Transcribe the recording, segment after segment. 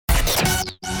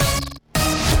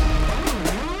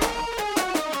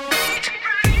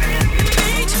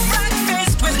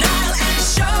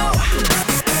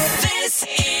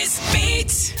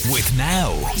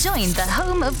Find the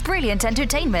home of brilliant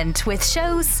entertainment with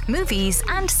shows, movies,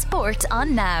 and sport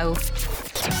on Now.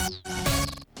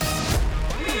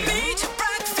 Beat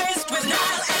Breakfast with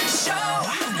Niall and Show.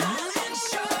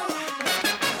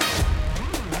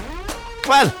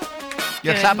 Well,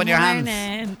 you're clapping your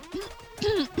hands.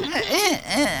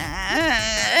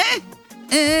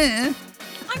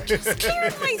 I'm just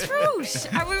clearing my throat.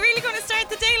 Are we really going to start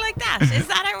the day like that? Is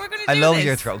that how we're going to do I love this?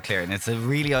 your throat clearing. It's a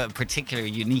really particular,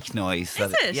 unique noise.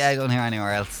 Is it? Yeah, I don't hear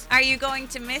anywhere else. Are you going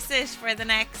to miss it for the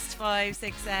next 5,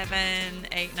 6, 7,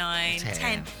 8, 9,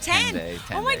 10? 10 days,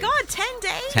 10 Oh my days. God, 10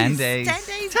 days. 10 days. 10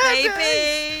 days, 10 baby.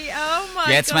 days. Oh my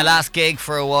God. Yeah, it's my last gig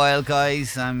for a while,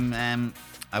 guys. I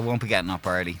won't be getting up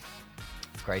early.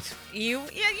 It's great. You'll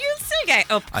still get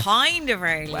up kind of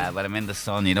early. Well, but I'm in the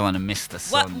sun. You don't want to miss the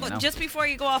sun. What, you know? just before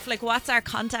you go off, like, what's our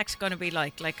contact going to be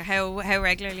like? Like, how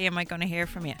regularly am I going to hear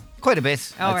from you? Quite a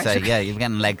bit, Oh, I'd right, say. okay. Yeah, you're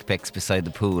getting leg pics beside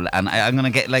the pool. And I'm going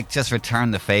to get, just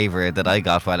return the favour that I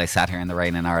got while I sat here in the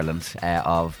rain in Ireland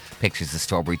of pictures of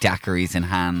strawberry daiquiris in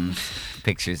hand,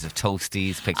 pictures of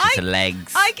toasties, pictures of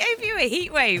legs. I gave you a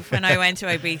heat wave when I went to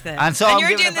Ibiza. And so I'm you're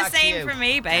giving doing it the back to same you. for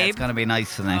me, Yeah, babe. it's going to be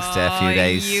nice for the next few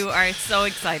days. You are so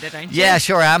excited, aren't you? Yeah,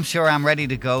 sure I'm ready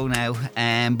to go now.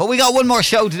 But we got one more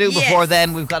show to do before Yes.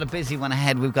 then. We've got a busy one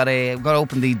ahead. We've got to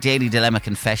open the Daily Dilemma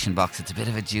confession box. It's a bit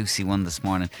of a juicy one this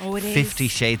morning. Oh, it is. 50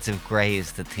 Shades of Grey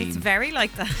is the theme. It's very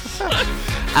like that.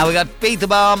 And we got Beat the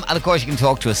Bomb. And of course you can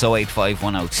talk to us 085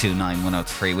 1029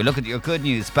 103. We look at your good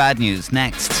news, bad news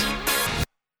next.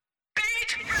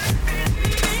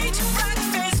 Beat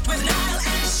Breakfast with Niall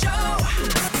and Show.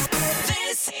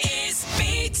 This is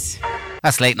Beat.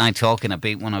 That's late night talking at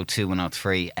Beat 102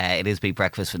 103. It is Beat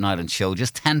Breakfast with Niall and Show.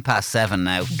 Just 10 past 7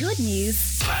 now. Good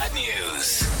news. Bad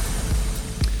news.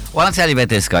 Well, I'll tell you about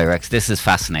this guy, Rex. This is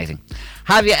fascinating.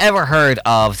 Have you ever heard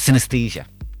of synesthesia?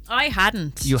 I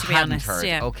hadn't. You to be hadn't honest, heard.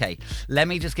 Yeah. Okay. Let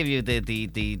me just give you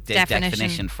the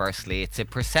definition firstly. It's a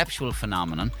perceptual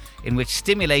phenomenon in which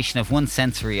stimulation of one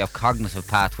sensory or cognitive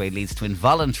pathway leads to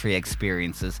involuntary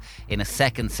experiences in a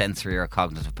second sensory or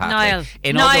cognitive pathway. Niall.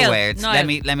 In Niall, other words, Niall.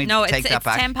 let me no, take that it's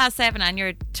back. 10 past 7 and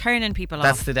you're turning people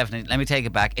That's off. the definition. Let me take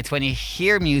it back. It's when you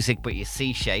hear music but you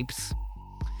see shapes.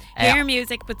 Hear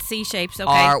music but see shapes,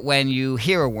 okay. Or when you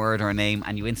hear a word or a name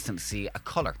and you instantly see a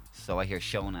colour. So I hear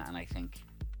Shona and I think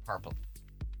purple.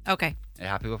 Okay. Are you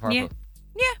happy with purple? Yeah.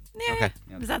 Yeah. Okay.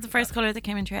 Was that the first colour that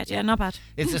came into your head? Yeah, not bad.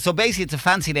 So basically it's a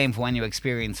fancy name for when you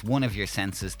experience one of your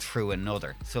senses through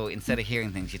another. So instead of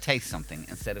hearing things, you taste something.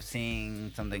 Instead of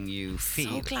seeing something, you feel.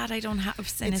 So glad I don't have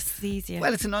synesthesia.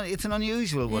 Well, it's an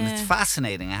unusual one. It's Yeah.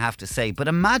 fascinating, I have to say. But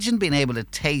imagine being able to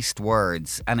taste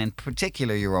words, and in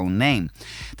particular your own name.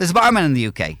 There's a barman in the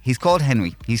UK. He's called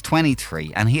Henry. He's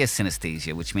 23, and he has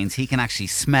synesthesia, which means he can actually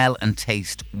smell and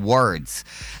taste words.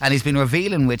 And he's been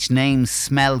revealing which names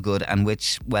smell good and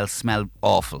which, well, smell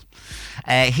awful.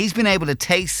 He's been able to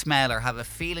taste, smell, or have a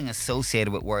feeling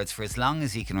associated with words for as long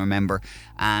as he can remember.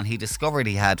 And he discovered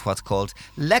he had what's called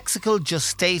lexical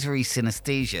gustatory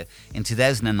synesthesia in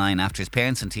 2009 after his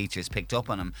parents and teachers picked up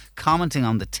on him commenting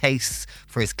on the tastes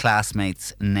for his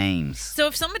classmates' names. So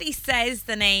if somebody says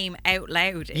the name out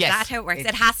loud, is Yes. that how it works?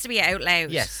 It has to be out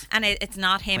loud. Yes. And it's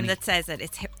not him When he- that says it.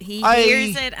 It's he I-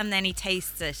 hears it and then he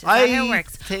tastes it. Is that how it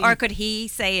works? think- Or could he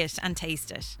say it and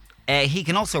taste it? He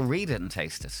can also read it and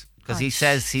taste it. Because Oh, he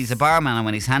says he's a barman, and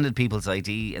when he's handed people's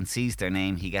ID and sees their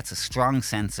name, he gets a strong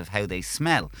sense of how they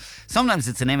smell. Sometimes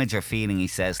it's an image or feeling, he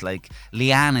says, like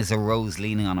Leanne is a rose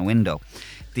leaning on a window.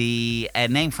 The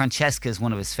name Francesca is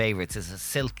one of his favourites. It's a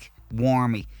silk,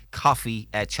 warmy, coffee,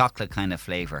 chocolate kind of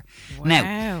flavour. Now,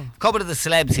 Wow. a couple of the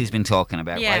celebs he's been talking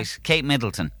about, Yeah. right? Kate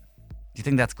Middleton. Do you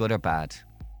think that's good or bad?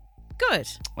 Good.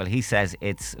 Well, he says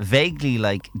it's vaguely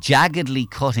like jaggedly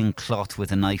cutting cloth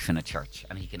with a knife in a church,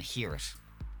 and he can hear it.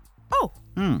 Oh.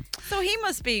 Hmm. So he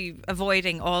must be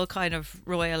avoiding all kind of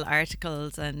royal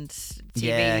articles and TV.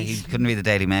 Yeah, he couldn't read the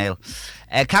Daily Mail.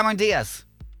 Cameron Diaz,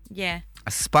 Yeah.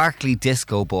 a sparkly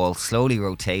disco ball slowly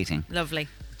rotating. Lovely.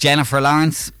 Jennifer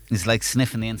Lawrence is like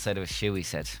sniffing the inside of a shoe, he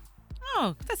said.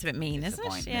 Oh, that's a bit mean, isn't it?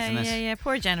 Disappointing, Yeah, isn't it? yeah, yeah.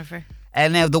 Poor Jennifer.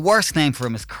 Now, the worst name for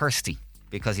him is Kirsty,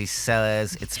 because he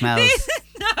says it smells...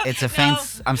 It's a faint...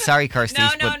 I'm sorry, Kirsty, No,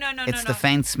 but no, it's no. the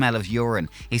faint smell of urine.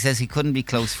 He says he couldn't be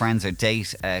close friends or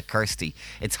date Kirsty.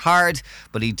 It's hard,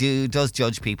 but he does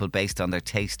judge people based on their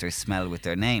taste or smell with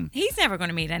their name. He's never going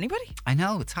to meet anybody. I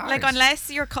know, it's hard. Like, unless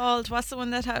you're called, what's the one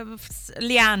that has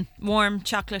Leanne, warm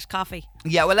chocolate coffee?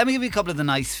 Yeah, well, let me give you a couple of the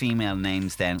nice female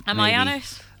names then. Am I maybe. on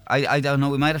it? I don't know.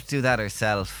 We might have to do that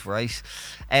ourselves, right?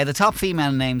 The top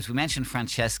female names, we mentioned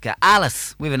Francesca.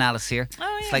 Alice. We have an Alice here. Oh,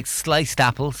 yeah. It's like sliced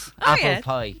apples. Oh, apple yeah.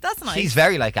 pie. That's nice. She's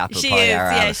very like apple She pie. is,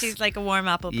 our yeah. Alice. She's like a warm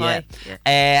apple pie.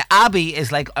 Yeah. Abby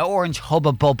is like orange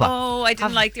hubba bubba. Oh, I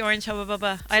didn't like the orange Hubba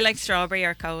Bubba. I like strawberry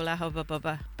or cola Hubba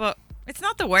Bubba. But it's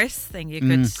not the worst thing you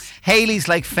could. Haley's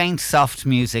like faint soft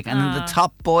music. And the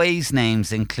top boys'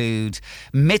 names include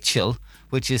Mitchell,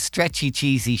 which is stretchy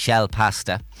cheesy shell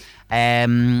pasta.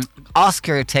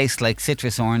 Oscar tastes like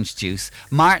citrus orange juice.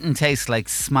 Martin tastes like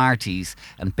Smarties.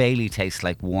 And Bailey tastes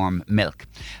like warm milk.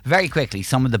 Very quickly,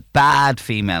 some of the bad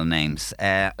female names.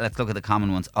 Let's look at the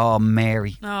common ones. Oh,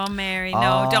 Mary. Oh, Mary.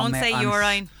 No, don't say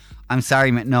urine. I'm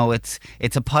sorry, no, it's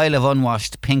a pile of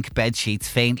unwashed pink bed sheets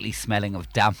faintly smelling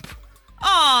of damp.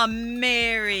 Oh,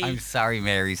 Mary. I'm sorry,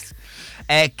 Marys.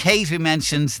 Kate, we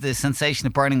mentioned the sensation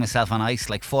of burning myself on ice,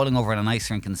 like falling over on an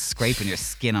ice rink and scraping your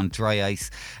skin on dry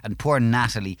ice. And poor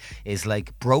Natalie is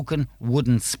like broken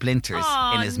wooden splinters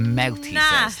in his mouth, he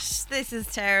says. This is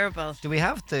terrible. Do we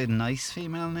have the nice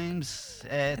female names?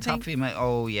 Top female?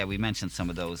 Oh, yeah, we mentioned some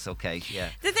of those. Okay, yeah.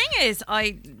 The thing is,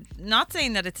 not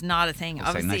saying that it's not a thing. Oh,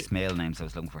 sorry, Obviously, nice male names I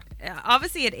was looking for.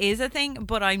 obviously it is a thing,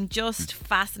 but I'm just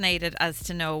fascinated as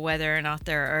to know whether or not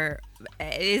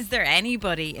is there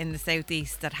anybody in the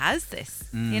southeast that has this?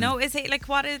 You know, is it like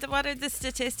what are the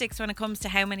statistics when it comes to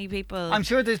how many people? I'm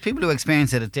sure there's people who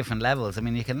experience it at different levels. I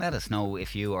mean, you can let us know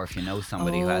if you know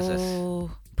somebody who has it.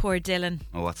 Oh, poor Dylan.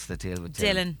 Oh, what's the deal with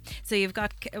Dylan? So you've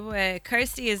got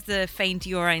Kirsty is the faint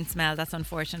urine smell. That's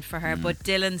unfortunate for her. But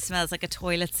Dylan smells like a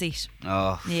toilet seat.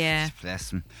 Oh, yeah.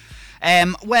 Bless him.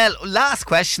 Well, last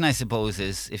question, I suppose,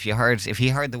 is if he heard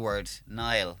the word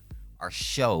Niall or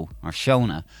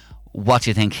Shona, what do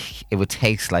you think it would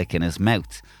taste like in his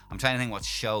mouth? I'm trying to think what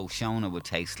Shona would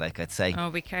taste like. I'd say Oh,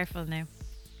 be careful now.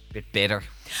 bit bitter,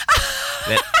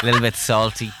 a little bit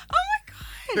salty. Oh my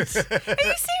God. Are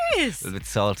you serious? A little bit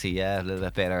salty, yeah, a little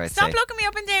bit bitter, I'd Stop say. looking me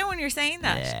up and down when you're saying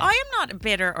that. Yeah. I am not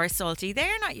bitter or salty.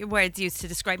 They're not your words used to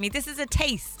describe me. This is a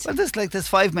taste. Well, there's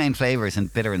 5 main flavours,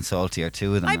 and bitter and salty are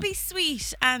 2 of them. I'd be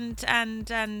sweet and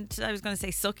I was going to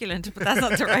say succulent, but that's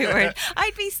not the right word.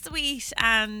 I'd be sweet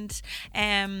and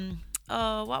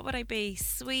what would I be?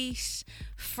 Sweet,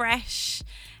 fresh.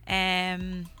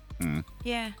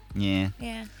 Yeah.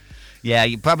 Yeah. Yeah,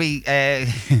 you probably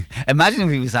imagine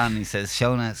if he was on and he says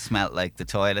Shona smelt like the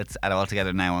toilets and all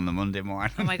together now on the Monday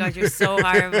morning. Oh my God, you're so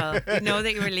horrible. You know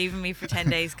that you were leaving me for 10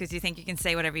 days because you think you can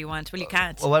say whatever you want. Well, you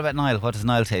can't. Well, what about Niall? What does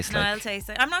Niall taste like? Niall tastes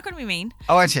like, I'm not going to be mean.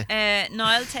 Oh, aren't you?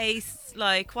 Niall tastes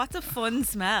like, what's a fun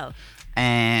smell?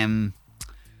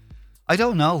 I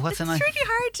don't know. What's It's a nice? really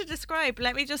hard to describe.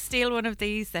 Let me just steal one of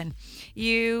these then.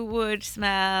 You would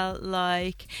smell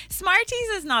like Smarties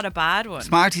is not a bad one.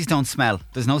 Smarties don't smell.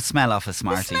 There's no smell off a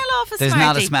Smartie. smell off a There's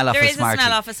not a Smartie. smell off There a is a Smartie.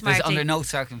 smell off a Smartie. There's under no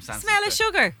circumstances. Smell of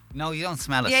sugar. No, you don't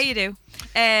smell it. Yeah, you do.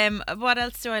 What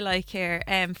else do I like here?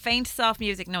 Faint soft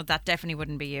music. No, that definitely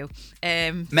wouldn't be you.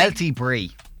 Melty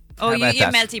brie. Oh, How you about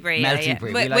that? melty brie. Melty yeah.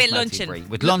 brie. With, We like with melty luncheon. brie.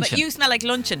 With luncheon. But you smell like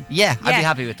luncheon. Yeah, I'd be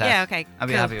happy with that. Yeah, okay. I'd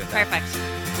be cool. happy with that.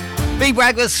 Perfect. Big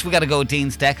breakfast. We got to go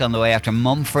Dean's Deck on the way after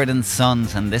Mumford and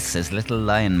Sons, and this is Little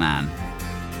Lion Man.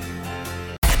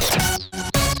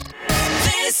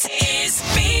 This is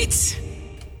Beat.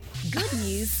 Good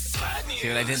news. See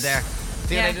what I did there?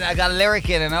 See what Yeah. I did? I got a lyric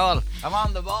in and all. I'm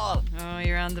on the ball. Oh,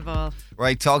 you're on the ball.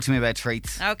 Right, talk to me about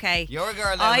treats. Okay. You're a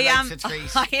girl that likes a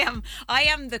treat. I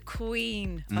am the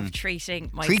queen of treating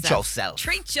myself. Treat yourself.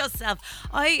 Treat yourself.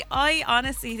 I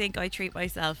honestly think I treat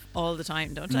myself all the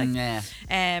time, don't I? Yeah.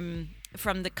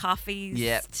 From the coffees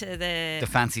Yeah. to the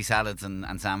fancy salads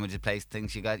and sandwich place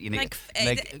things you got. You need,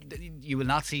 Like, you will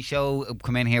not see Show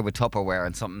come in here with Tupperware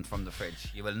and something from the fridge.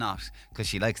 You will not, because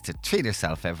she likes to treat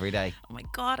herself every day. Oh my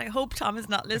God, I hope Tom is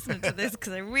not listening to this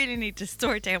because I really need to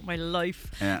sort out my life.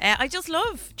 Yeah. I just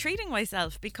love treating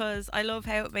myself because I love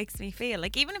how it makes me feel.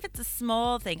 Like, even if it's a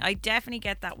small thing, I definitely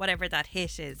get that, whatever that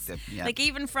hit is. Yeah. Like,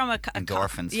 even from a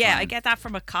Endorphins yeah, I fine. get that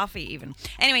from a coffee even.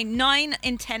 Anyway, 9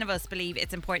 in 10 of us believe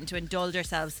it's important to indulge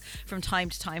ourselves from time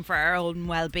to time for our own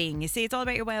well-being. You see, it's all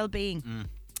about your well-being.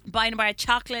 Buying a bar of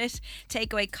chocolate,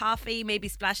 takeaway coffee, maybe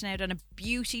splashing out on a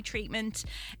beauty treatment,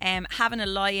 having a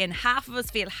lie-in. Half of us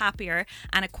feel happier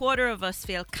and a quarter of us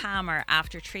feel calmer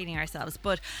after treating ourselves.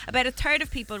 But about a third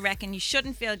of people reckon you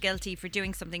shouldn't feel guilty for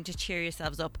doing something to cheer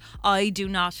yourselves up. I do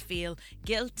not feel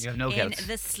guilt You have no in guilt.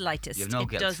 the slightest. You have no it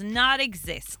guilt. does not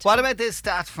exist. What about this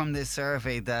stat from this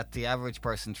survey that the average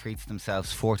person treats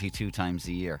themselves 42 times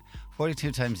a year?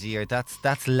 42 times a year,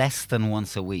 that's less than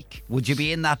once a week. Would you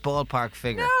be in that ballpark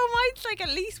figure? mine's like at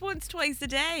least once, twice a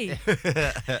day.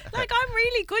 Like, I'm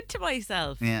really good to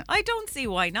myself. Yeah. I don't see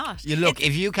why not. You look,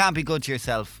 if you can't be good to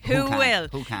yourself, Who can? will?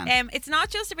 Who can? It's not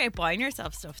just about buying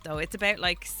yourself stuff, though. It's about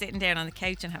like sitting down on the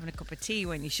couch and having a cup of tea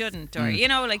when you shouldn't, or you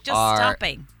know, like just Or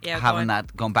stopping. Yeah,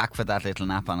 going back for that little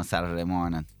nap on a Saturday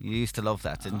morning. You used to love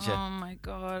that, didn't you? Oh my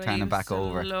god! Turning I used back to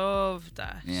over. love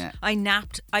that. Yeah. I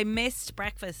napped. I missed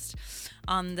breakfast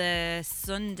on the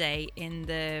Sunday in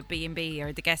the B&B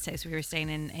or the guest house we were staying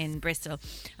in Bristol,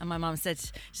 and my mum said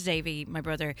to Davey, my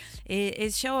brother,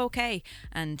 "Is show okay?"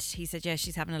 And he said, "Yeah,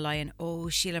 she's having a lie-in." Oh,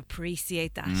 she'll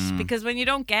appreciate that because when you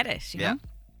don't get it, you Yeah. know.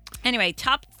 Anyway,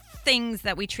 top things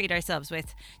that we treat ourselves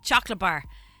with: chocolate bar,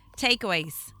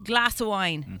 takeaways, glass of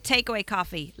wine, takeaway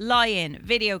coffee, lie-in,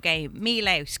 video game, meal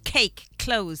out, cake,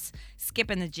 clothes,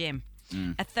 skipping the gym.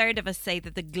 A third of us say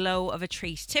that the glow of a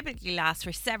treat typically lasts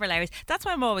for several hours. That's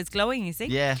why I'm always glowing, you see.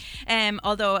 Yeah.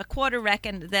 Although a quarter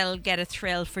reckon they'll get a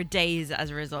thrill for days as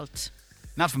a result.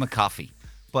 Not from a coffee.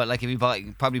 But like if you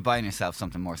probably buying yourself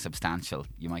something more substantial,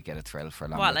 you might get a thrill for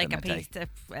longer What, like than a day. piece of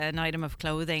an item of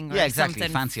clothing or Yeah, exactly.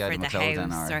 something Fancy for item the of clothing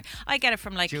house, or I get it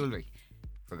from like Jewellery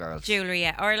for girls. jewellery,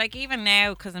 yeah. Or like even now,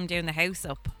 because I'm doing the house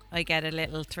up, I get a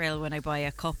little thrill when I buy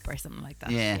a cup or something like that.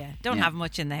 Yeah, Don't yeah. have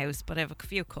much in the house, but I have a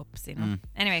few cups, you know.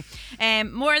 Anyway,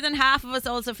 more than half of us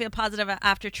also feel positive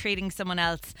after treating someone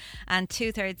else, and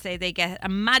 2/3 say they get a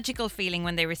magical feeling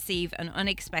when they receive an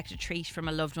unexpected treat from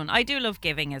a loved one. I do love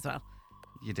giving as well.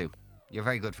 You do. You're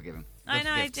very good for giving. I Good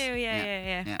know, for I gifts. do,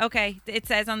 yeah. Yeah. Okay, it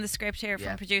says on the script here from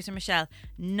Yeah. producer Michelle,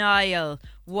 Niall,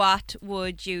 what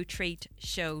would you treat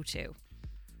show to?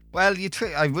 Well,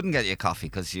 I wouldn't get you a coffee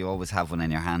because you always have one in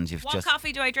your hand. You've What just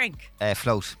coffee do I drink?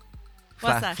 float.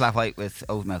 What's that? Flat white with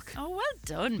oat milk. Oh, well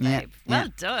done, Yeah, babe. Well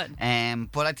yeah. done.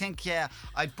 But I think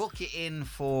I'd book you in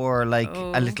for like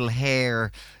Oh. a little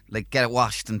hair, like get it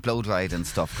washed and blow dried and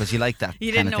stuff because you like that.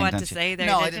 You kind didn't of know thing, what to don't you? say there,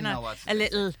 No, did I you didn't not? know what. A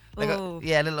little, Like oh.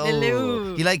 a little.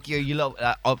 Little. You love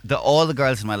all the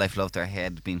girls in my life love their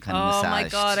head being kind of Oh massaged. my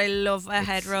god, I love a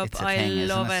head rub. it's a I thing, isn't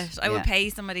love it? it. I would Yeah. pay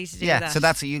somebody to do Yeah, that. so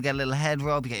that's it. You get a little head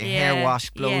rub, you get your hair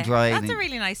washed, blow dried. That's and a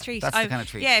really nice treat. That's the kind of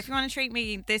treat. Yeah, if you want to treat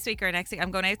me this week or next week,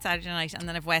 I'm going out Saturday night and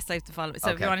then I've Westlife to follow. So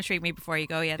if Okay. you want to treat me before you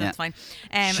go, yeah, that's fine.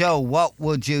 Show, what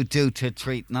would you do to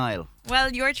treat Niall?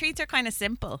 Well, your treats are kind of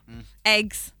simple.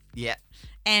 Eggs. Yeah.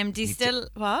 Do you still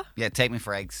what? Yeah, take me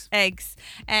for eggs. Eggs.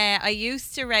 I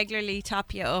used to regularly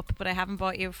top you up, but I haven't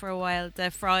bought you for a while. The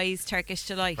Fry's Turkish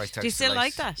Delight. Fries, Do you Turkish still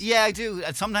Delight. like that? Yeah, I do.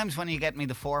 And sometimes when you get me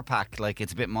the 4-pack, like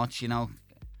it's a bit much, you know.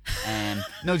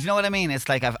 No, do you know what I mean? It's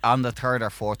like on the third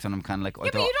or fourth, and I'm kind of like, Yeah,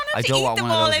 but you don't have to I eat want them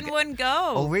one of all those in again. one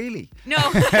go. Oh, really? No,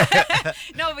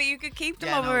 no, but you could keep them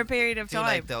Yeah, over no, a period of do time.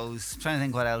 like those. Trying to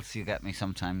think what else you get me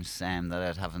sometimes that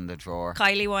I'd have in the drawer.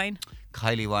 Kylie wine.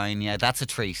 Kylie wine, yeah, that's a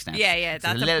treat now. Yeah, yeah, It's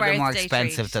that's a a little bit more birthday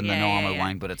expensive treat. than the Yeah, normal yeah, yeah.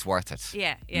 wine, but it's worth it.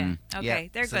 Yeah, yeah. Okay, Yeah,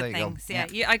 they're so there good you go. things. Yeah,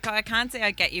 Yeah. I can't say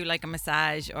I'd get you like a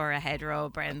massage or a head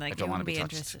rub or anything. Like, I don't you want to wouldn't be be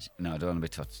touched. interested. No, I don't want to be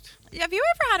touched. Have you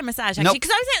ever had a massage actually? Nope.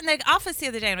 Because I was out in the office the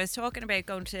other day and I was talking about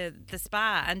going to the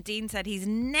spa, and Dean said he's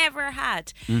never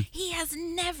had. He has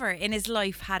never in his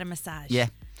life had a massage. Yeah.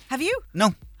 Have you?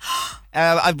 No.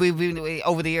 We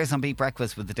over the years on Beat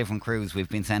Breakfast with the different crews, we've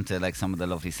been sent to like some of the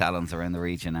lovely salons around the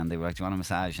region, and they were like, "Do you want a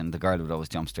massage?" And the girl would always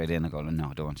jump straight in and go, "No,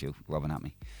 I don't want you rubbing at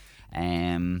me."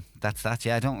 That's that.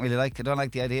 Yeah, I don't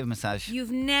like the idea of massage.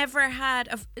 You've never had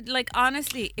like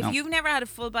honestly, if No. you've never had a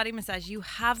full body massage, you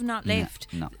have not lived.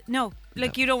 No.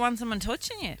 Like you don't want someone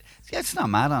touching you. Yeah, it's not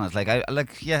mad on it. Like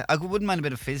I wouldn't mind a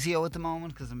bit of physio at the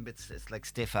moment because I'm it's like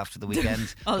stiff after the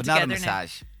weekend, but not a Altogether now.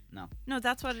 massage. No, No,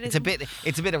 that's what it is.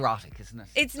 it's a bit erotic, isn't it?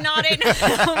 It's not in.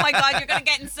 Oh my God, you're going to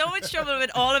get in so much trouble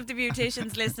with all of the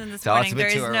beauticians listening this So it's morning. a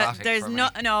bit too erotic There's for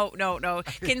no.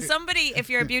 Can somebody, if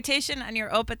you're a beautician and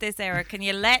you're up at this hour, can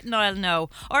you let Niall know,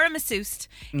 or a masseuse?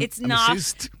 It's a not.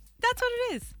 masseuse? That's what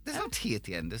it is. There's no T at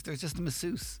the end. There's just a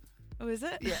masseuse. Oh, is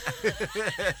it? Yeah,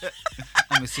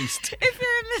 a masseuse. If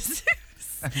you're a masseuse.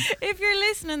 If you're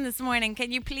listening this morning,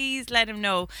 can you please let him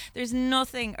know there's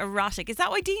nothing erotic? Is that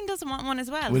why Dean doesn't want one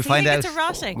as well? We'll Does he find think out. It's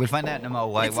erotic. We'll find out in a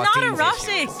moment why. It's what not Dean's erotic.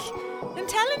 issue is. I'm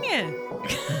telling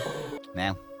you.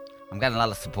 Now, I'm getting a lot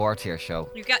of support here,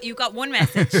 show. You got one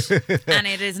message, and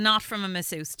it is not from a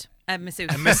masseuse. A masseuse.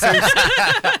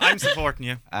 I'm supporting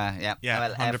you. Yeah. Yeah,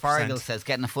 Well, 100%. Farrell says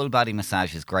getting a full body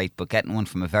massage is great, but getting one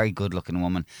from a very good looking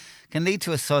woman can lead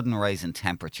to a sudden rise in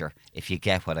temperature, if you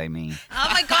get what I mean. Oh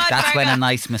my God, That's when a Margot.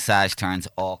 nice massage turns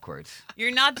awkward.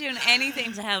 You're not doing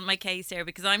anything to help my case here,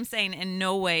 because I'm saying in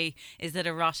no way is it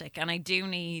erotic, and I do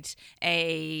need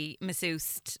a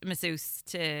masseuse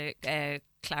to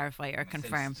clarify or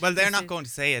confirm. Well, they're not going to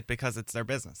say it because it's their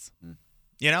business.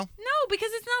 You know? No, because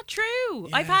it's not true.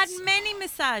 I've had many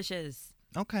massages.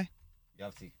 Okay. You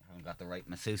obviously haven't got the right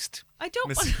masseuse. I don't.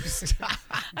 Masseuse.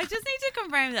 I just need to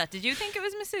confirm that. Did you think it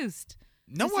was masseuse?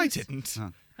 No, I Masseuse. didn't.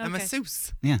 Oh. A Okay.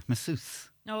 masseuse. Yeah, masseuse.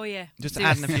 Oh yeah. Just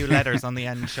Masseuse. adding a few letters on the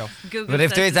end show. Google But if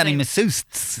says there is the any same.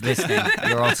 masseuses listening,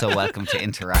 you're also welcome to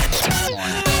interact this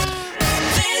morning.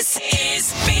 This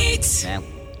is Beat. Now,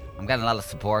 I'm getting a lot of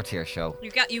support here, show.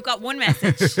 You got one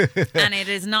message, and it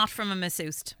is not from a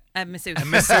masseuse. A masseuse.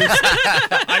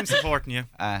 I'm supporting you.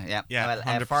 Yeah. Yeah, Well,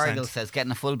 100%. Farrell says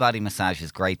getting a full body massage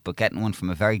is great, but getting one from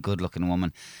a very good looking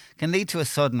woman can lead to a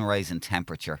sudden rise in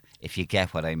temperature, if you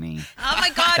get what I mean. Oh my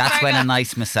God, That's when Margot. a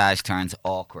nice massage turns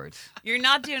awkward. You're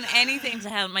not doing anything to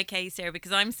help my case here,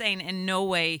 because I'm saying in no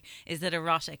way is it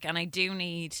erotic, and I do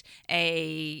need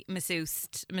a masseuse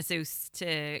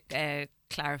to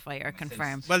clarify or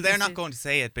confirm. Well, they're not Masseuse. going to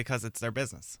say it because it's their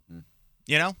business.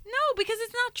 You know? No, because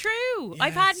it's not true.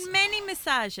 I've had Yes. many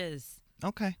massages.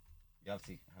 Okay. You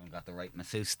obviously haven't got the right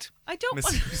masseuse. I don't.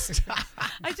 Masseuse.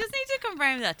 I just need to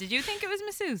confirm that. Did you think it was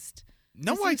masseuse?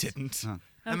 No, I didn't. Oh.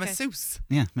 A Okay. masseuse.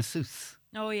 Yeah, masseuse.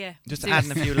 Oh yeah. Just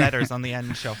Masseuse. adding a few letters on the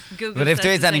end show. Google But if says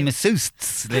there is the any same.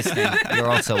 masseuses listening, you're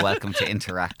also welcome to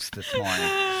interact this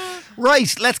morning.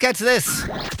 Right, let's get to this.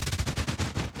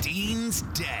 Dean's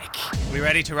Deck. We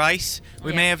ready to write?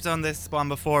 We Yeah. may have done this one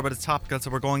before, but it's topical, so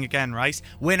we're going again, right?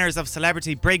 Winners of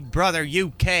Celebrity Big Brother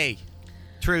UK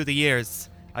through the years.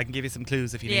 I can give you some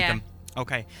clues if you Yeah. need them.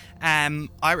 Okay.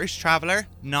 Irish Traveller,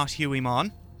 not Huey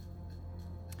Mon.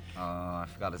 Oh, I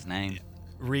forgot his name.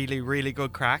 Really, really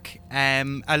good crack.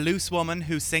 A loose woman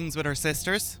who sings with her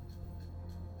sisters.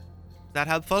 Is that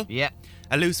helpful? Yeah,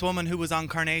 A loose woman who was on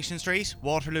Coronation Street,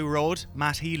 Waterloo Road,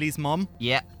 Matt Healy's mum.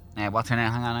 yeah. What's her name?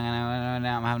 Hang on.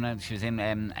 I'm having a, she was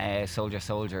in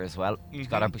Soldier as well. She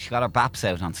got her baps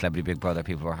out on Celebrity Big Brother.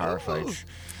 People were horrified.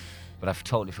 But I've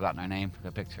totally forgotten her name. I've got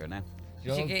a picture now.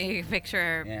 You can picture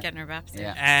her Yeah. getting her baps.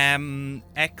 Yeah.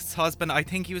 Ex-husband, I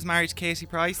think he was married to Katie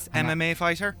Price, Hang on. MMA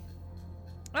fighter.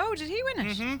 Oh, did he win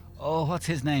it? Mm-hmm. Oh, what's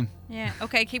his name? Yeah.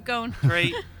 Okay, keep going.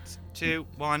 3, 2,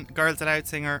 1. Girls It Out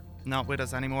singer, not with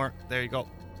us anymore. There you go.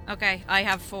 Okay, I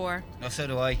have 4 Oh, so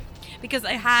do I. because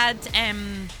I had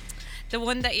the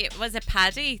one that was it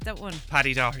Paddy, that one.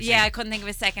 Paddy Doherty. Yeah, I couldn't think of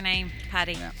his second name.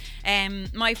 Paddy. Yeah.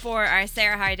 My 4 are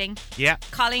Sarah Harding, Yeah.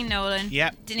 Colleen Nolan,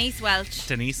 Yeah. Denise Welch,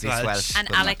 Denise Denise Welch. Welch. and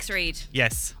Good enough. Alex Reid.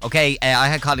 Yes. Okay, I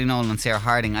had Colleen Nolan and Sarah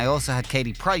Harding. I also had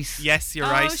Katie Price. Yes, you're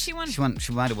Oh, right. she won.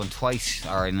 She might have won twice,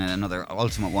 or in another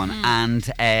ultimate one. And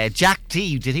Jack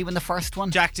D. Did he win the first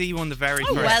one? Jack D won the very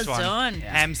Oh, first well one. done.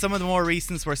 Yeah. Some of the more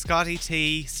recents were Scotty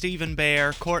T, Stephen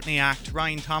Bear, Courtney Act,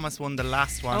 Ryan Thomas won the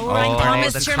last one. Oh, Ryan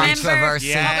Thomas, the do you remember? controversy.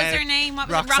 Yeah. What was her name? What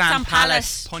was it? Roxanne Roxanne Pallet.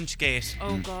 Punchgate.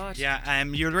 Oh God. Yeah,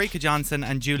 Ulrika Johnson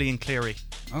and Julian Cleary.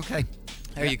 Okay.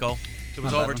 There you go. There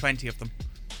was Not bad over one. 20 of them.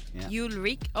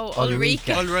 Ulrika. Oh,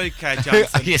 Ulrika. Ulrika. Ulrika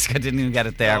Johnson. Yes, I didn't even get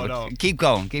it there, No, but no. keep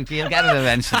going. You'll get it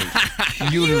eventually.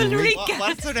 Ulrika.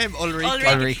 What's her name? Ulrika.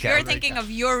 Ulrika. Ulrika. You're thinking of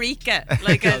Eureka,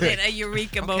 like as in a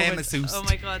Eureka moment. masseuse. Oh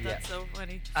my God, that's so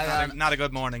funny. Not a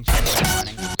good morning.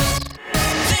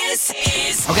 This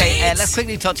is Okay, Beat. let's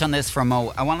quickly touch on this for a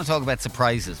mo. I want to talk about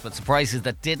surprises, but surprises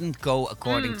that didn't go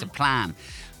according to plan.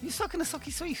 Are you sucking a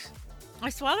sucky sweet? I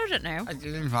swallowed it now. I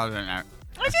didn't follow it now.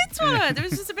 I did swallow it. There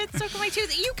was just a bit stuck in my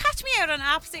tooth. You catch me out on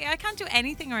absolutely. I can't do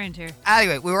anything around here.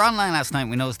 Anyway, we were online last night.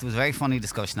 We noticed there was a very funny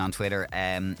discussion on Twitter.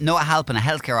 Noah Halpin, a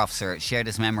healthcare officer, shared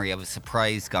his memory of a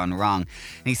surprise gone wrong.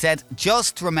 And he said,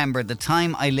 just remembered the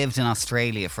time I lived in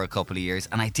Australia for a couple of years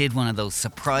and I did one of those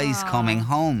surprise coming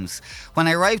homes. When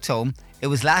I arrived home, it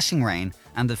was lashing rain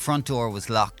and the front door was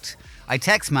locked. I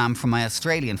text Mam from my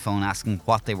Australian phone asking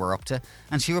what they were up to,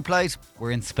 and she replied,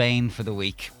 "We're in Spain for the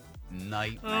week."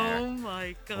 Nightmare. Oh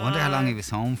my God. I wonder how long he was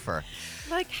home for.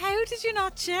 Like, how did you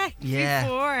not check Yeah.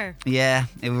 before? Yeah,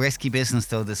 a risky business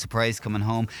though, the surprise coming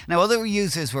home. Now, other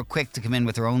users were quick to come in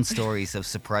with their own stories of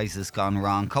surprises gone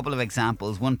wrong. Couple of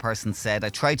examples. One person said, I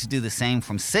tried to do the same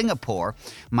from Singapore.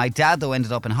 My dad, though,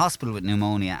 ended up in hospital with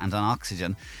pneumonia and on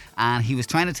oxygen. And he was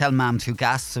trying to tell Mam through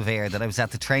gasps of air that I was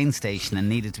at the train station and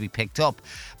needed to be picked up.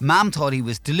 Mam thought he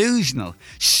was delusional.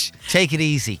 Shh, take it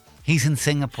easy. He's in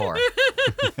Singapore.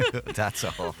 That's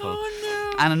awful.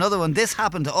 Oh And another one, this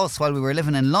happened to us while we were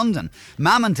living in London.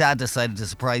 Mum and Dad decided to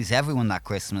surprise everyone that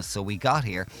Christmas, so we got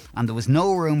here and there was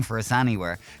no room for us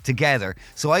anywhere together.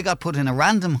 So I got put in a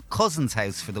random cousin's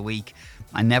house for the week.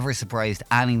 I never surprised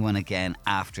anyone again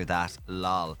after that,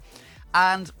 lol.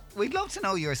 And we'd love to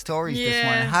know your stories this Yeah.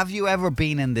 morning. Have you ever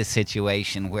been in this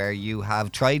situation where you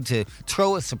have tried to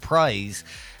throw a surprise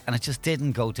and it just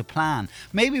didn't go to plan.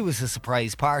 Maybe it was a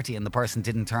surprise party and the person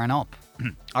didn't turn up.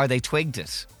 Or they twigged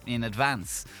it in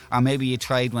advance. Or maybe you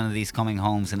tried one of these coming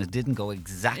homes and it didn't go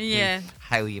exactly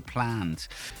how you planned.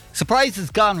 Surprise has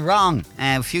gone wrong.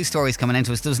 A few stories coming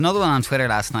into us. There was another one on Twitter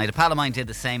last night. A pal of mine did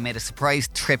the same, made a surprise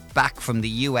trip back from the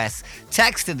US,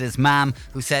 texted his mum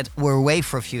who said, we're away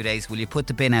for a few days, will you put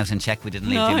the bin out and check we didn't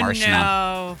leave the immersion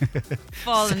on?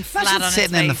 Falling flat Imagine on its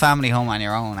sitting in the face. family home on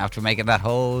your own after making that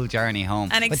whole journey home.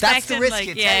 And but that's the expecting, risk like,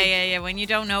 you yeah, take. when you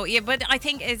don't know. Yeah, but I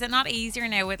think, is it not easier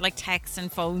now with like texts and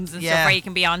phones and Yeah. stuff where you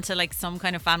can be on to like some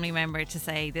kind of family member to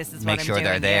say, this is Make what sure I'm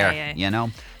doing. they're there, Yeah. you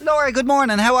know. Laura, good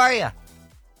morning. How are you?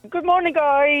 Good morning,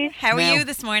 guys. How Now- are you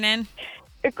this morning?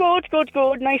 Good.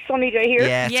 Nice sunny day here.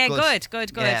 Yeah, it's Yeah, good.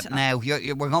 good. Yeah, now,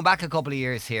 we're going back a couple of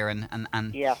years here, and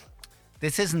Yeah.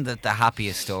 this isn't the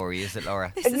happiest story, is it,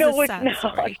 Laura? This is No, a it's sad not.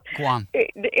 story. Go on.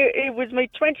 It was my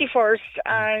 21st,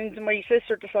 and my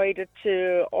sister decided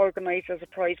to organise a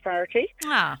surprise party.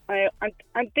 Ah,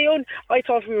 I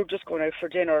thought we were just going out for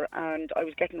dinner, and I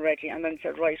was getting ready, and then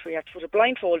said, right, we have to put a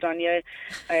blindfold on you.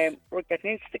 We're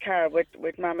getting into the car with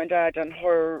Mum and Dad and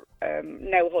her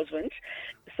now husband.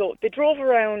 So they drove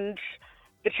around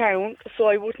the town, so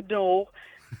I wouldn't know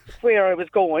where I was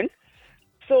going.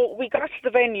 So we got to the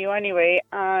venue anyway,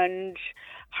 and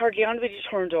hardly anybody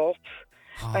turned up.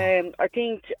 I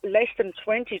think less than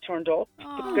 20 turned up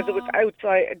because it was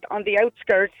outside, on the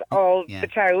outskirts of Yeah. the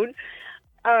town.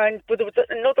 But there was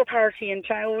another party in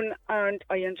town, and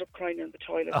I ended up crying in the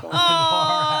toilet.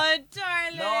 oh,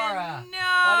 darling. Laura, no.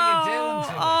 what are you doing to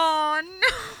us? Oh, no.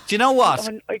 Do you know what?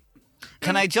 And I,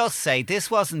 Can I just say, this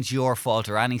wasn't your fault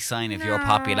or any sign of your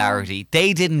popularity.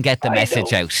 They didn't get the I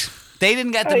message know. out. They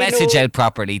didn't get the I message know. out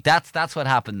properly. That's what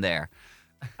happened there.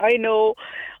 I know,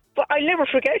 but I'll never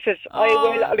forget it.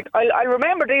 I'll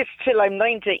remember this till I'm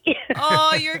 90.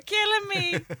 Oh, you're killing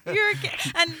me.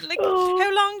 And like,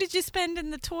 how long did you spend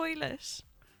in the toilet?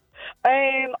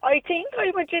 I think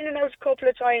I went in and out a couple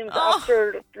of times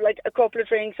after like a couple of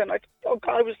drinks, and I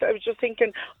was just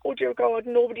thinking, oh dear God,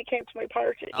 nobody came to my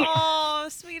party. Oh,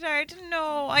 sweetheart,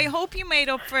 no. I hope you made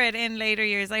up for it in later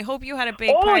years. I hope you had a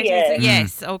big Oh, party. yeah.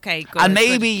 Yes, okay, good. And good.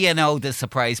 maybe, you know, the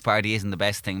surprise party isn't the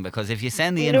best thing, because if you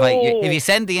send the invite, No. if you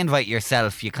send the invite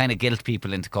yourself, you kind of guilt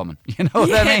people into coming. You know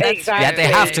what I mean? Exactly. Yeah,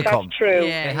 they have to That's come. true.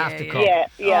 They have to come. Yeah.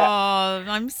 Oh,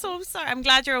 I'm so sorry. I'm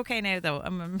glad you're okay now, though.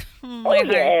 My Oh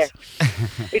yeah. heart.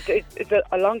 It's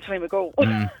a long time ago.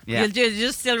 Yeah. You'll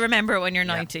just still remember it when you're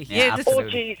 90. Yeah, this- Oh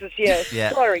absolutely. Jesus, yes.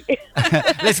 Yeah. Sorry.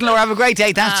 Listen, Laura, have a great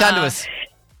day. Thanks for chatting to us.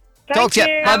 Talk to you.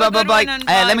 you. Bye, Have bye, a bye, good bye. one and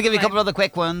Let me bye, give you a bye. couple of other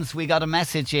quick ones. We got a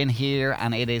message in here,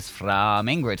 and it is from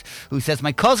Ingrid, who says,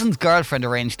 my cousin's girlfriend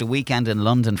arranged a weekend in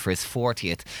London for his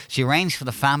 40th. She arranged for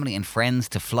the family and friends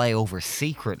to fly over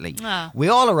secretly. Ah. We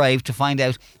all arrived to find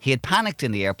out he had panicked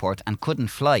in the airport and couldn't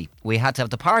fly. We had to have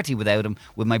the party without him,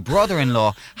 with my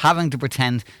brother-in-law having to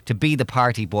pretend to be the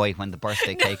party boy when the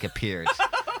birthday cake appeared.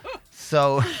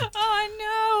 So... Oh,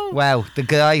 no. Wow, the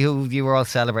guy who you were all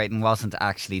celebrating wasn't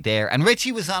actually there. And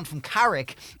Richie was on from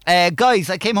Carrick. Guys,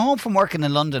 I came home from working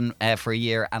in London for a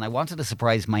year, and I wanted to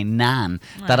surprise my nan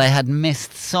that I had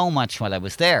missed so much while I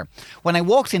was there. When I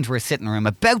walked into her sitting room,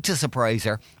 about to surprise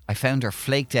her, I found her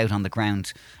flaked out on the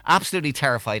ground. Absolutely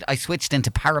terrified, I switched into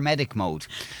paramedic mode.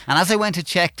 And as I went to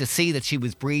check to see that she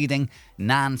was breathing,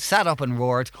 Nan sat up and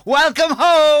roared, "Welcome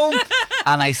home!"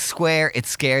 And I swear it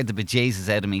scared the bejesus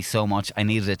out of me so much I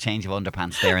needed a change of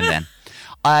underpants there and then.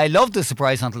 I loved the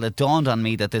surprise until it dawned on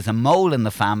me that there's a mole in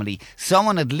the family.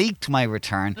 Someone had leaked my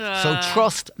return, so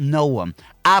trust no one.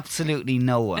 Absolutely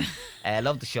no one.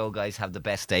 Love the show, guys. Have the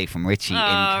best day from Richie in Oh,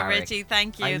 Carrick. Richie,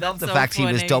 thank you. I love That's the so fact he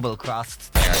was funny. double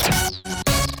crossed there.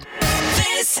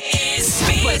 This is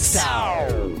Beat.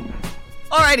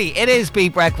 Alrighty, it is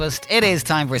Beat Breakfast. It is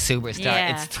time for Superstar.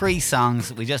 Yeah. It's 3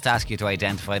 songs. We just ask you to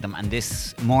identify them, and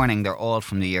this morning they're all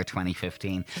from the year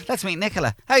 2015. Let's meet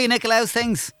Nicola. How are you, Nicola? How's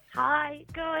things? Hi,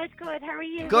 good. How are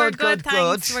you? Good, We're good,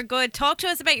 thanks. good. We're good. Talk to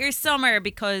us about your summer,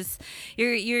 because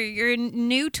you're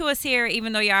new to us here,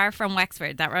 even though you are from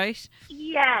Wexford. That right?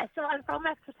 Yeah, so I'm from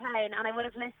Wexford Town, and I would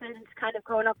have listened kind of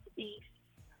growing up to Beat.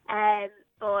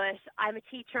 But I'm a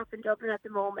teacher up in Dublin at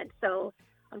the moment, so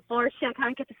unfortunately I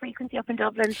can't get the frequency up in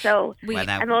Dublin, so Well,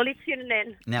 now, I'm only tuning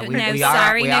in. now, Now, we are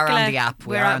sorry, on Nicola. the app.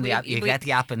 We We're are on- on the app. You we- get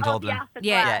the app in Oh, Dublin. the app as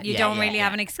Yeah, well. you yeah, don't yeah, really yeah.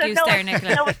 have an So excuse no, there,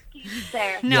 Nicola. no excuse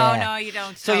there. No, Yeah. no, you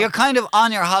don't. So No. you're kind of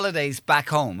on your holidays back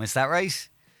home, is that right?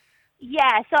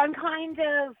 Yeah, so I'm kind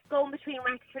of going between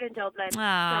Wexford and Dublin.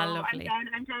 Ah, so lovely.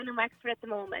 I'm down in Wexford at the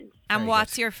moment. And Very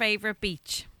what's good. your favourite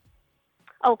beach?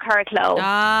 Oh, Carricklow.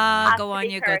 Ah, go on,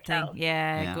 Absolutely you good thing. Carricklow.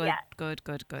 Yeah, Yeah. good, Yeah. good.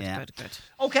 Yeah. Good.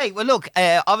 Okay, well, look,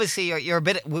 obviously you're a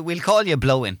bit. We'll call you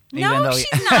blowing. No, she's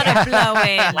not a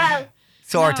blow-in. Well,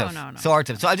 Sort No, of. no, no. Sort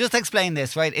of. So I'll just explain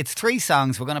this, right? It's 3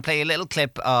 songs. We're going to play a little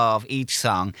clip of each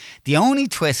song. The only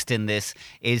twist in this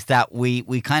is that we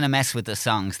kind of mess with the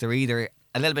songs. They're either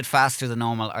a little bit faster than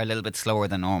normal or a little bit slower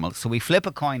than normal. So we flip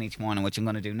a coin each morning, which I'm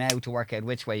going to do now to work out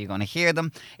which way you're going to hear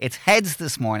them. It's heads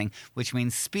this morning, which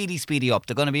means speedy up.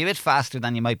 They're going to be a bit faster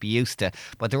than you might be used to,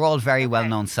 but they're all very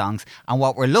well-known songs. And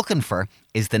what we're looking for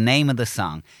is the name of the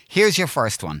song. Here's your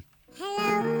first one.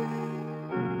 Hello,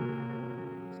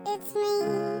 it's me.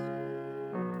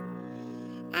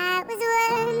 I was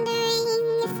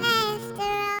wondering if after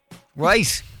all.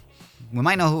 Right. We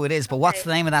might know who it is, but what's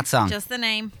the name of that song? Just the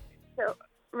name. so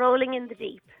Rolling in the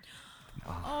Deep.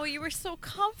 Oh, you were so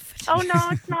confident. Oh no,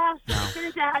 it's not. It's in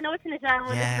a jam. I know it's in a jam.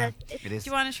 Yeah, Isn't it? it is. Do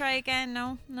you want to try again?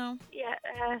 No.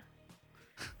 Yeah.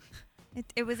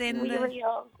 It was in We the. were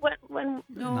young. When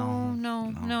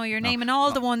No. You're naming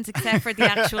all the ones except for the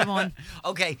actual one.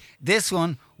 Okay, this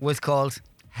one was called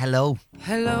Hello.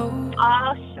 Hello.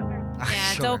 oh sugar. Yeah,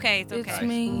 it's Sugar. okay. It's okay.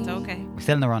 It's okay. We're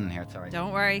still in the running here, it's all right.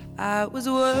 Don't worry.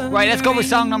 Right, let's go with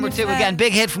song number 2 again.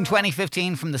 Big hit from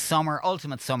 2015 from the summer,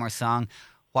 ultimate summer song.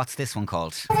 What's this one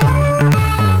called?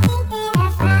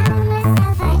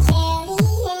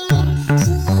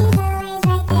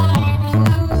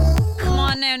 Come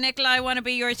on now, Nicola. I want to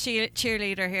be your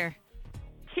cheerleader here.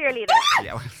 Cheerleader.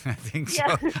 Yeah, I think so.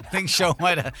 Yeah. I think Show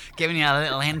might have given you a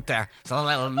little hint there. So a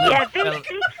little, Yeah, big, little, big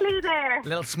clue there.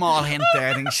 little small hint there.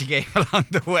 I think she gave along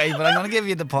the way, but I'm going to give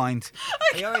you the point.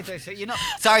 Are you all right there? So,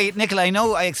 sorry, Nicola. I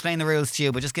know I explained the rules to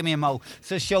you, but just give me a mo.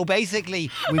 So, Show, basically,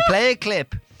 we play a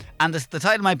clip. And the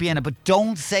title might be in it, but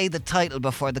don't say the title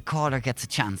before the caller gets a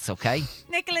chance, okay?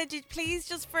 Nicola, please,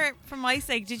 just for my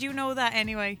sake, did you know that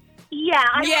anyway? Yeah,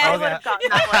 I would have gotten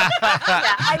that one.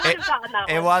 Yeah, I would have gotten that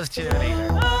one. It was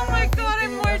cheerleader. Oh my God,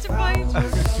 I'm mortified.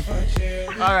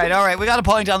 All right. We got a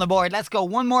point on the board. Let's go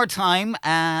one more time.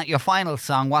 Your final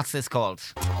song. What's this called?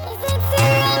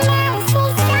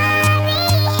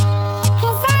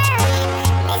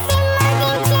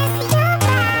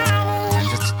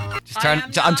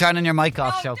 I'm turning your mic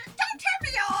off, Show. Don't turn me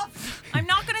off. I'm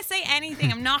not going to say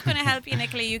anything. I'm not going to help you,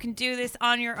 Nicola. You can do this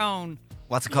on your own.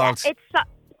 What's it called? It's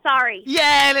sorry.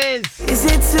 Yeah, it is. Is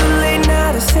it too late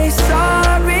now to say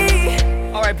sorry?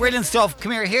 All right, brilliant stuff.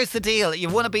 Come here. Here's the deal.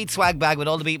 You've won a Beat swag bag with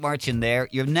all the Beat merch in there.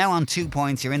 You're now on 2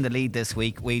 points. You're in the lead this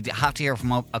week. We have to hear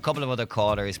from a couple of other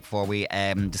callers before we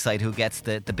decide who gets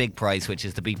the big prize, which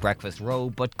is the Beat breakfast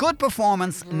robe. But good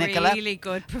performance, Nicola. Really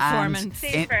good performance. And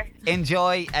Super.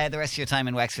 enjoy the rest of your time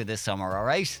in Wexford this summer, all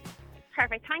right?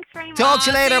 Perfect. Thanks very much. Talk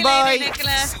to you later. See you Bye. later, Nicola.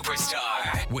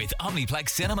 Superstar with Omniplex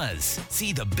Cinemas.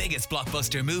 See the biggest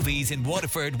blockbuster movies in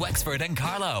Waterford, Wexford, and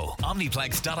Carlow.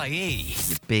 Omniplex.ie.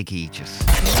 You big Aegis.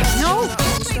 No.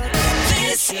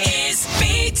 This is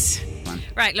Beat.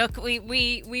 Right, look,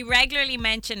 we regularly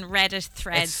mention Reddit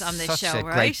threads It's on this such show, a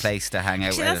right? great place to hang out.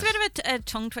 Actually, that's a Reddit. bit of a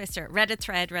tongue twister. Reddit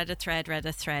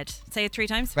thread. Say it 3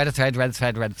 times.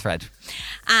 Reddit thread.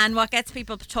 And what gets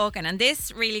people talking, and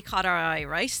this really caught our eye,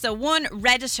 right? So one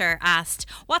Redditor asked,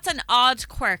 what's an odd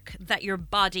quirk that your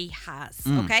body has?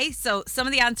 Okay, so some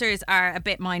of the answers are a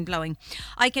bit mind-blowing.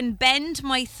 I can bend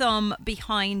my thumb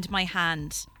behind my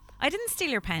hand. I didn't steal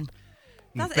your pen.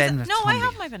 bend the no, I thumb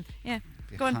have my pen. Yeah.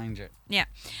 Go on. Behind you. Yeah.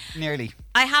 Nearly.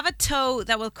 I have a toe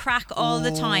that will crack all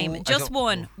the time. I Just don't-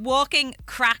 one. Walking,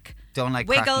 crack. Don't like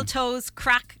Wiggle, cracking. toes,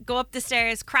 crack. Go up the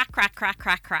stairs, crack.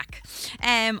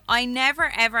 I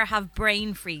never ever have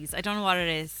brain freeze. I don't know what it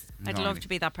is. I'd No, love to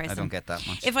be that person. I don't get that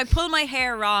much. If I pull my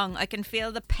hair wrong, I can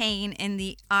feel the pain in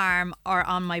the arm or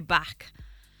on my back.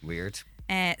 Weird.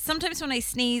 Sometimes when I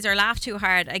sneeze or laugh too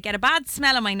hard, I get a bad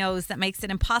smell on my nose that makes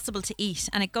it impossible to eat,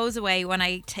 and it goes away when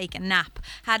I take a nap.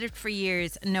 Had it for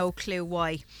years, no clue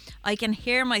why. I can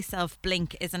hear myself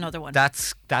blink is another one.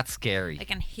 That's scary. I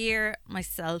can hear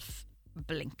myself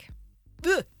blink.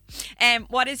 Ugh.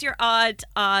 What is your odd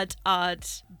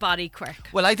body quirk?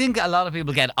 Well, I think a lot of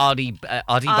people get oddie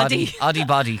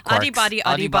body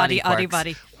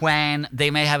quirks when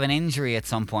they may have an injury at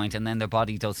some point and then their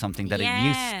body does something that it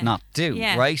used not do,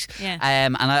 Yeah. right? Yeah.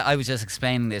 And I was just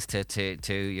explaining this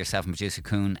to yourself and producer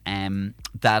Kuhn,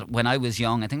 that when I was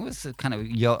young, I think it was kind of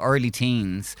early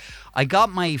teens, I got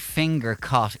my finger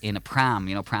caught in a pram,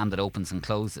 pram that opens and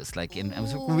closes. It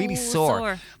was really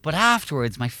sore. But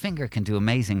afterwards, my finger can do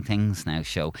amazing things now,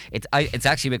 Show. It's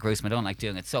actually a bit gruesome. I don't like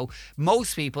doing it. So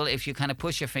most people, if you kind of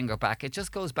push your finger back, it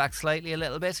just goes back slightly a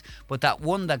little bit. But that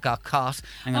one that got caught,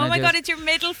 I'm Oh gonna my do God, it. it's your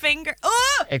middle finger.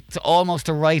 Oh! It's almost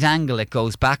a right angle it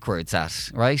goes backwards at,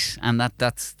 right? And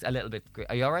that's a little bit...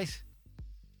 Are you all right?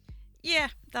 Yeah,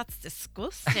 that's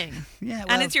disgusting. Yeah, and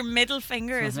well, it's your middle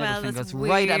finger It's as my middle well. finger. That's It's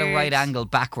right at a right weird. angle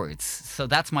backwards. So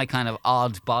that's my kind of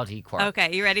odd body quirk.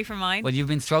 Okay, you ready for mine? Well, you've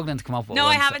been struggling to come up with No,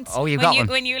 one. I haven't. Oh, you when got you, one.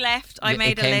 When you left, I It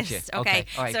made a came to list. you. Okay,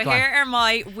 All right, so go on. here are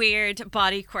my weird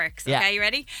body quirks. Yeah. Okay, you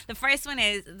ready? The first one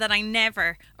is that I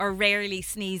never or rarely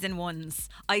sneeze in ones.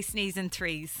 I sneeze in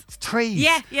threes. Trees.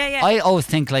 Yeah. I always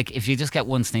think like if you just get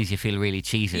one sneeze, you feel really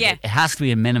cheated. Yeah. It has to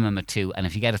be a minimum of 2, and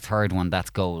if you get a third one,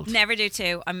 that's gold. Never do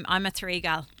 2. I'm a 3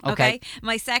 gal. Okay.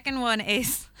 My second one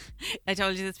is, I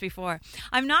told you this before.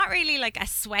 I'm not really like a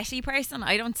sweaty person.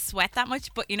 I don't sweat that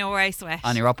much, but you know where I sweat?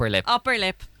 On your upper lip. Upper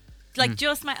lip. Hmm. Like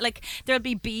just my like there'll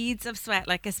be beads of sweat,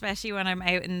 like especially when I'm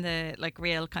out in the like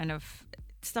real kind of.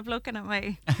 Stop looking at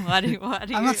my. What are you?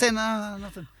 I'm not saying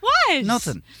nothing. What?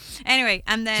 Nothing. Anyway,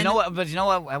 and then Do you know what? But you know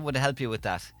what would help you with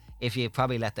that? If you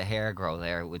probably let the hair grow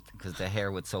there, because the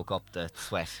hair would soak up the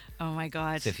sweat. Oh my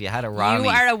God! So if you had a Ronnie, you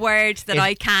are a word that If-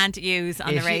 I can't use on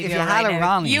the if you- radio if you had right a now.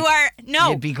 Ronnie, you are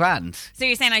no. you'd be grand. So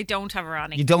you're saying I don't have a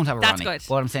Ronnie? You don't have a That's Ronnie. good.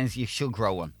 What I'm saying is you should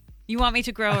grow one. You want me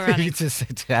to grow a Ronnie? to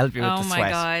help you with Oh the my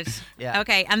sweat. God. Yeah.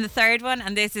 Okay, and the third one,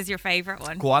 and this is your favourite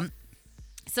one. Go on.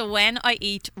 So when I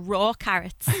eat raw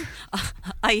carrots,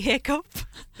 I hiccup.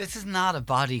 This is not a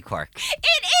body quirk. It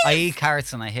is. I eat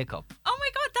carrots and I hiccup. Oh my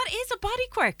God, that is a body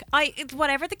quirk.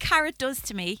 Whatever the carrot does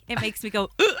to me, it makes me go.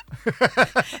 Ugh.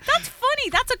 That's funny.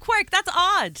 That's a quirk. That's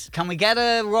odd. Can we get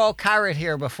a raw carrot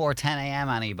here before 10 a.m.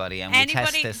 Anybody? And we'll test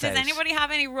Anybody? this Does out. anybody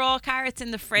have any raw carrots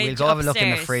in the fridge? We'll go have a look in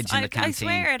the upstairs? fridge in the I canteen.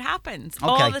 swear it happens Okay.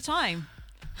 all the time.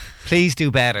 Please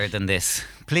do better than this.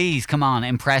 Please, come on,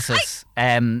 impress us.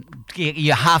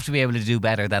 You have to be able to do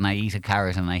better than I eat a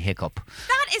carrot and I hiccup.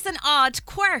 That is an odd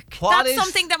quirk. What That's is-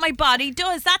 something that my body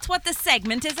does. That's what the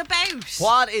segment is about.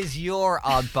 What is your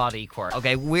odd body quirk?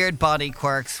 Okay, weird body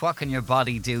quirks. What can your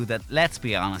body do that, let's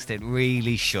be honest, it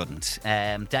really shouldn't?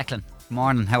 Declan,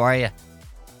 morning, how are you?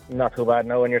 Not too bad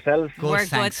now, and yourselves? Good, We're good,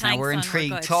 thanks. Now thanks, we're son, we're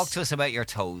intrigued. good. Talk to us about your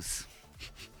toes.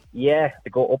 Yeah, they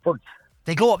go upwards.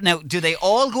 They go up now. Do they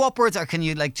all go upwards, or can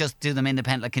you like just do them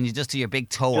independent? Like, can you just do your big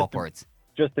toe upwards?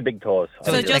 Just the big toes.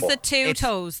 So So it's just like- the two it's-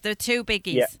 toes, the two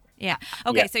biggies. Yeah. Yeah.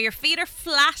 Okay, Yeah. so your feet are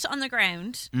flat on the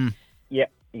ground. Yeah,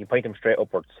 you point them straight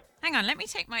upwards. Hang on, let me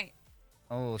take my.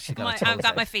 Oh, she got a toe. I've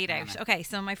got my feet out. Okay,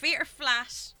 so my feet are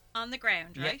flat on the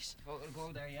ground, right?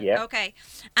 Go there, Yeah. Okay,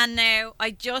 and now I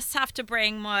just have to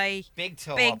bring my. Big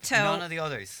toe Big up. toe. None of the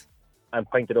others. And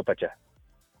point it up at you.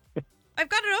 I've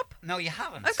got it up. No, you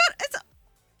haven't. I've got it's.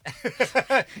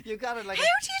 You got it like. How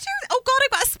do you do? Oh God,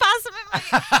 I've got a spasm in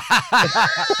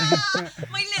my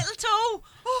my little toe.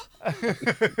 Oh. How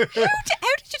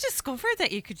did you discover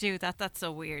that you could do that? That's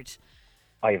so weird.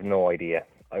 I have no idea.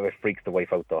 I was freaks the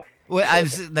wife out though. Well, I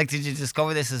was like, did you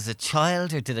discover this as a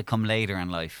child, or did it come later in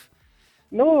life?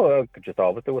 No, I could just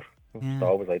always do it. Just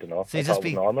always, I don't know. So you I just thought it be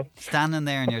was normal. standing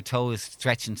there and your toe is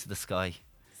stretching to the sky.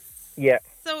 Yeah.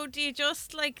 So do you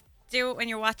just like do it when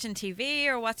you're watching TV,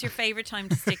 or what's your favourite time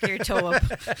to stick your toe up?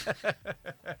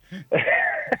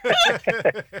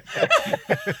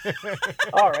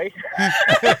 All right.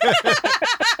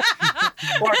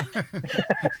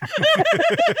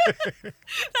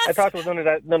 I thought there was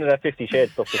none of that 50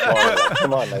 Shades stuff before. Like,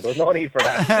 come on, like, there was no need for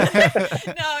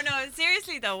that. No,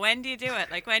 seriously though, when do you do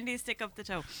it? Like, when do you stick up the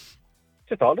toe?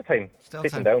 Just all the time. Still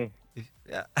Sitting time. down.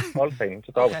 Yeah. All the time.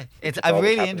 Just always. Okay. It's just always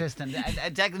really happens. interesting.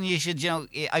 Declan, you should,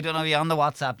 I don't know, you're on the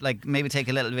WhatsApp, like maybe take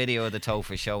a little video of the toe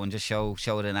for show and just show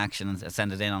it in action and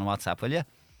send it in on WhatsApp, will you?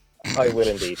 I will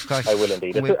indeed. course. I will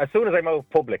indeed. We- As soon as I'm out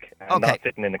public and Okay. not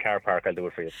sitting in the car park, I'll do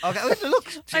it for you. Okay, look.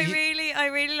 I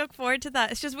really look forward to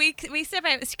that. It's just we step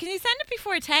out. Can you send it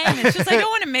before 10? It's just I don't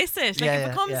want to miss it. Like Yeah, if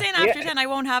yeah, it comes yeah. in after Yeah. 10, I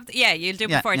won't have. You'll do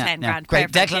before 10. Grand.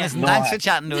 Great. Perfect, Declan, yeah. listen, thanks for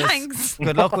chatting to us. Thanks.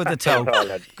 Good luck with the toe. All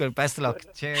right. Good, best of luck.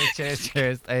 Cheers.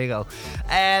 There you go.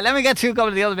 Let me get to a couple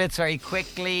of the other bits very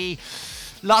quickly.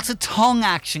 Lots of tongue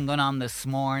action going on this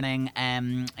morning.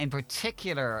 In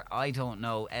particular, I don't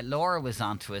know, Laura was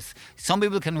on to us. Some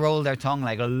people can roll their tongue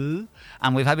like, and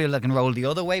we've had people that can roll the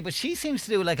other way, but she seems to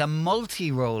do like a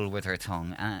multi-roll with her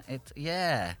tongue. It's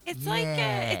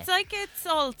like it's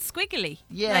all squiggly.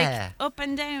 Yeah. Like up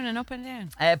and down and up and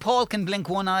down. Paul can blink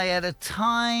one eye at a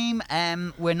time.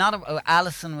 We're not.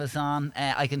 Alison was on.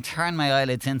 I can turn my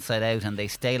eyelids inside out, and they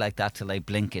stay like that till I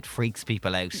blink. It freaks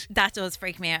people out. That does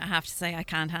freak me out. I have to say, I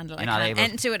can't handle it. You're not able?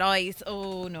 Into it eyes.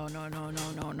 Oh no.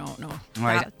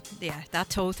 Right. That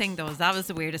toe thing though. That was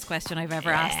the weirdest question I've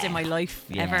ever asked in my life.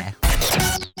 Yeah. Ever.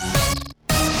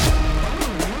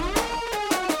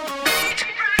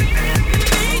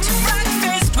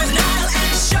 Breakfast with Niall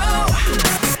and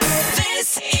Show.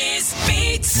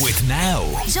 with Now.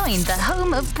 Join the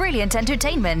home of brilliant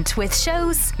entertainment with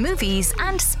shows, movies,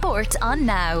 and sport on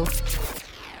Now.